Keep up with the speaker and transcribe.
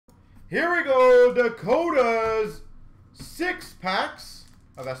Here we go. Dakota's 6 packs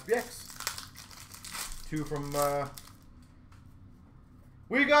of SPX. 2 from...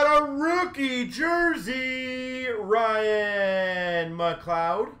 we got a rookie jersey, Ryan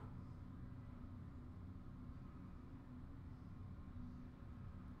McLeod.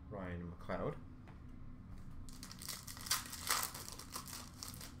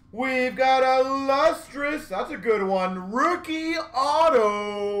 We've got a lustrous, that's a good one, rookie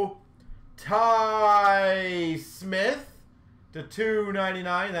auto, Ty Smith to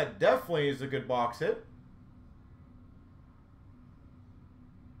 $2.99. That definitely is a good box hit.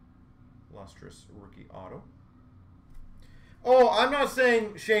 Lustrous rookie auto. Oh, I'm not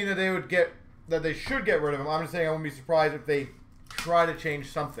saying, Shane, that they should get rid of him. I'm just saying I wouldn't be surprised if they try to change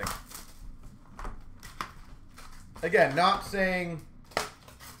something. Again, not saying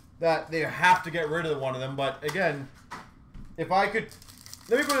that they have to get rid of one of them, but again, if I could,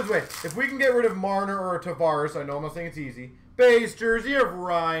 let me put it this way: if we can get rid of Marner or Tavares, I know I'm not saying it's easy, base jersey of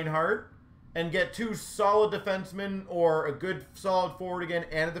Reinhardt, and get 2 solid defensemen or a good solid forward again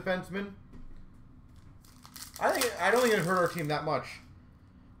and a defenseman, I don't think it'd hurt our team that much.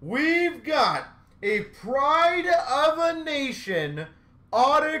 We've got a Pride of a Nation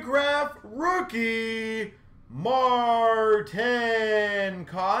autograph rookie, Martin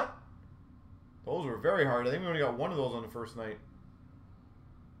Cott. Those were very hard. I think we only got 1 of those on the first night.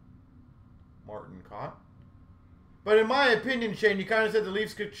 Martin Cott. But in my opinion, Shane, you kind of said the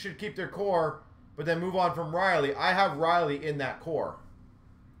Leafs should keep their core, but then move on from Riley. I have Riley in that core.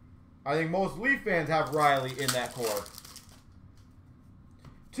 I think most Leaf fans have Riley in that core.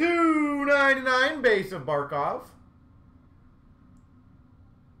 $2.99 base of Barkov.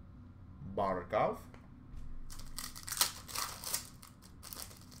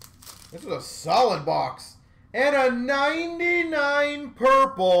 This was a solid box. And a 99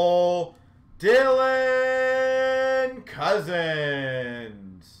 purple, Dylan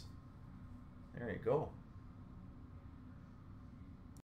Cousins. There you go.